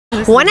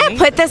When I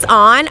put this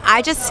on,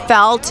 I just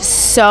felt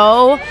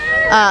so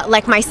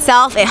like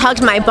myself. It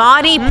hugged my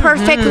body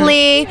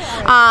perfectly.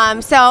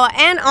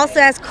 And also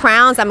as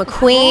crowns, I'm a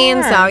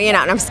queen. So, you know,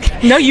 I'm just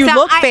kidding. No, you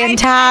look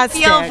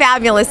fantastic. I feel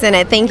fabulous in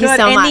it. Thank you so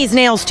much. And these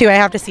nails too. I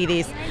have to see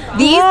these.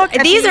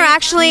 These are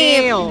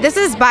actually, this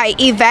is by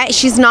Yvette.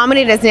 She's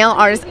nominated as Nail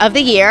Artist of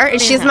the Year.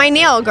 And she's my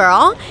nail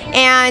girl.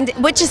 And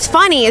which is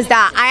funny is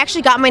that I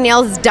actually got my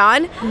nails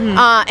done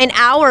an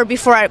hour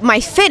before my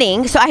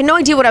fitting. So I had no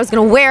idea what I was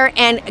going to wear.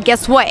 And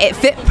guess what? It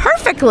fit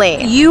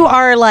perfectly. You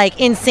are like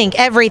in sync,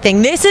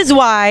 everything. This is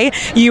why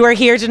you are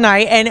here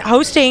tonight and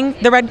hosting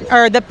the red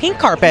or the pink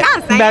carpet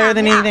better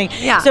than anything.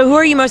 Yeah. So who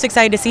are you most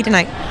excited to see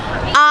tonight?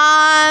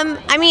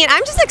 I mean,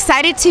 I'm just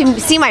excited to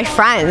see my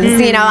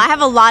friends. You know, I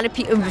have a lot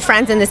of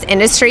friends in this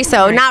industry,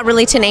 so not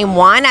really to name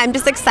one. I'm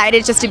just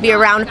excited just to be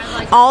around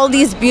all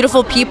these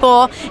beautiful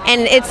people,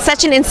 and it's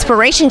such an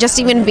inspiration just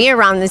to even be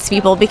around these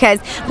people because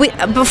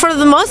but for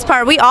the most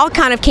part, we all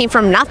kind of came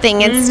from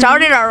nothing and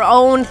started our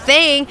own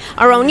thing,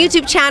 our own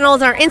YouTube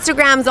channels, our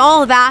Instagrams,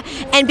 all of that,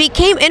 and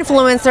became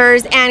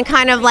influencers and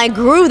kind of like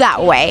grew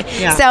that way.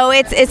 Yeah. So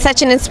it's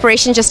such an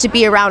inspiration just to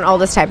be around all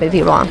this type of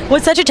people. Well,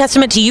 it's such a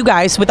testament to you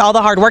guys with all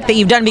the hard work that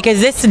you've done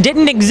because this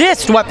didn't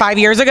exist, what, 5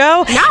 years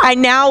ago? No.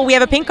 And now we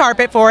have a pink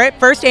carpet for it,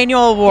 first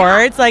annual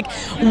awards. Yeah. Like,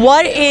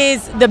 what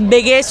is the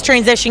biggest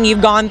transition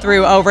you've gone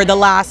through over the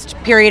last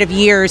period of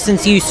years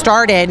since you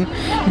started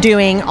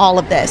doing all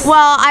of this?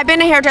 Well, I've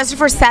been a hairdresser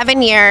for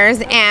 7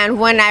 years, and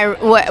when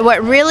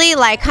what really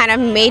like kind of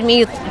made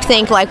me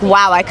think like,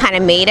 wow, I kind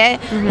of made it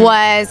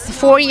was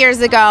 4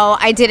 years ago.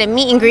 I did a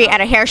meet and greet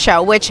at a hair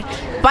show, which,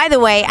 by the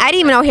way, I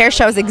didn't even know hair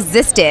shows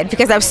existed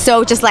because I was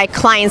so just like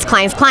clients.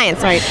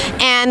 Right.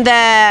 And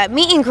the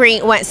meet and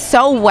greet went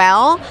so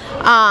well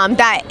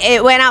that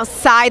it went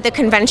outside the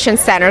convention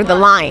center, the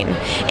line.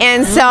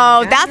 And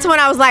so that's when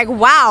I was like,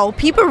 wow,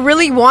 people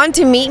really want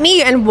to meet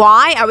me, and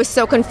why? I was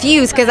so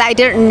confused because I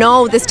didn't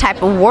know this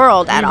type of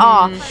world at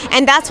all.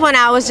 And that's when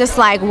I was just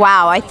like,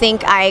 wow, I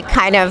think I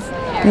kind of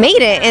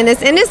made it in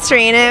this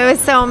industry, and it was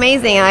so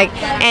amazing. Like,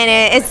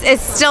 and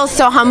it's still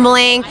so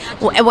humbling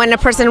when a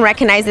person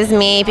recognizes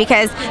me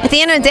because at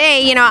the end of the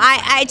day, you know,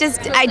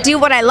 I do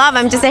what I love.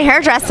 I'm just a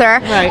hairdresser,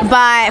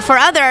 but for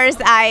others,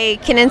 I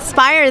can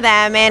inspire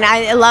them, and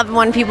I love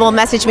when people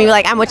message me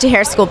like, I went to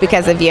hair school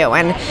because of you,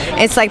 and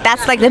it's like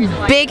that's like the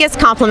biggest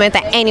compliment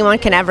that anyone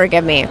can ever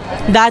give me.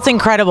 That's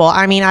incredible.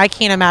 I mean, I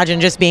can't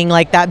imagine just being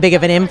like that big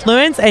of an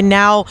influence, and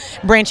now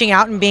branching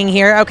out and being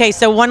here. Okay,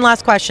 so one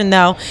last question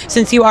though,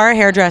 since you are a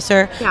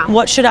hairdresser,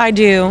 what should I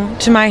do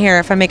to my hair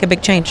if I make a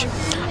big change?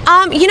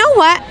 You know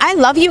what? I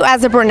love you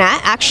as a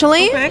brunette,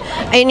 actually,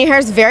 and your hair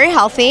is very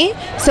healthy.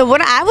 So what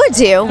I would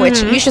do,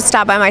 which you should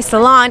stop by my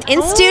salon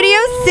in Studio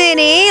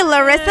City,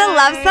 Larisa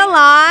Love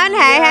Salon.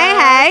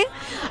 Hey.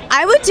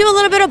 I would do a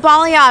little bit of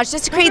balayage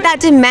just to create that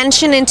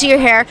dimension into your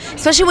hair,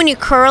 especially when you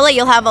curl it.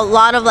 You'll have a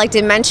lot of like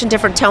dimension,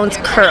 different tones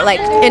like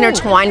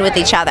intertwined with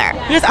each other.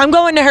 Yes, I'm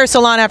going to her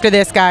salon after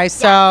this, guys.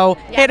 So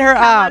hit her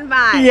up. Come on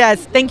by.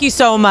 Yes, thank you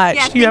so much.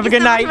 Yes, you have a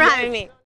good night. Thank you so much for having me.